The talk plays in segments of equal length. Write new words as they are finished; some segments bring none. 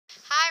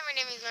Hi, my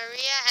name is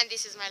Maria, and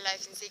this is my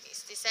life in 60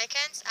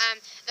 seconds.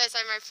 Those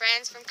are my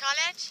friends from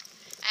college.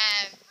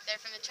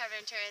 They're from the travel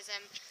and tourism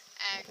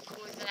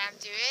course that I'm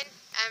doing.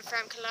 I'm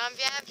from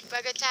Colombia,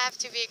 Bogota,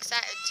 to be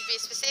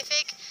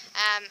specific.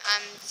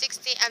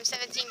 I'm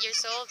 17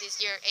 years old.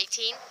 This year,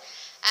 18.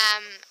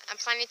 I'm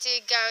planning to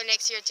go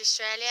next year to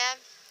Australia.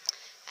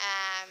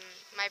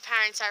 My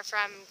parents are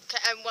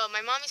well,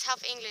 my mom is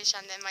half English,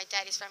 and then my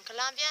dad is from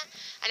Colombia,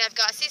 and I've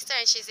got a sister,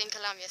 and she's in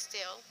Colombia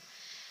still.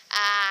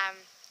 Um,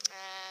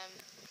 um,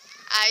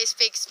 I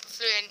speak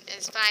fluent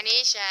in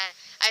Spanish.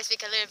 I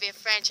speak a little bit of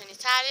French and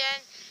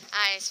Italian.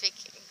 I speak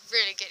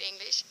really good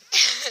English,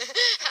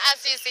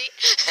 as you see.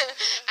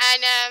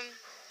 And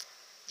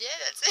yeah,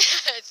 that's it,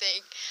 I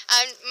think.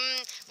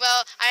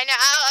 Well, I know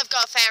I've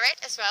got a ferret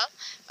as well,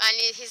 and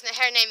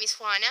her name is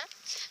Juana,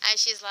 and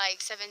she's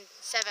like seven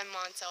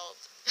months old.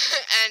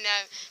 And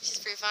she's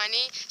pretty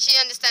funny.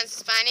 She understands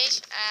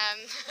Spanish,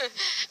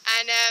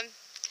 and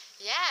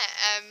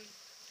yeah.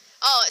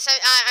 Oh, so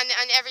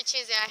on every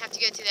Tuesday I have to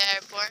go to the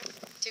airport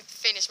to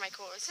finish my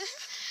course.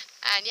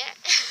 And yeah.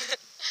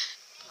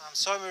 I'm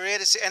sorry, Maria,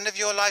 that's the end of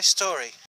your life story.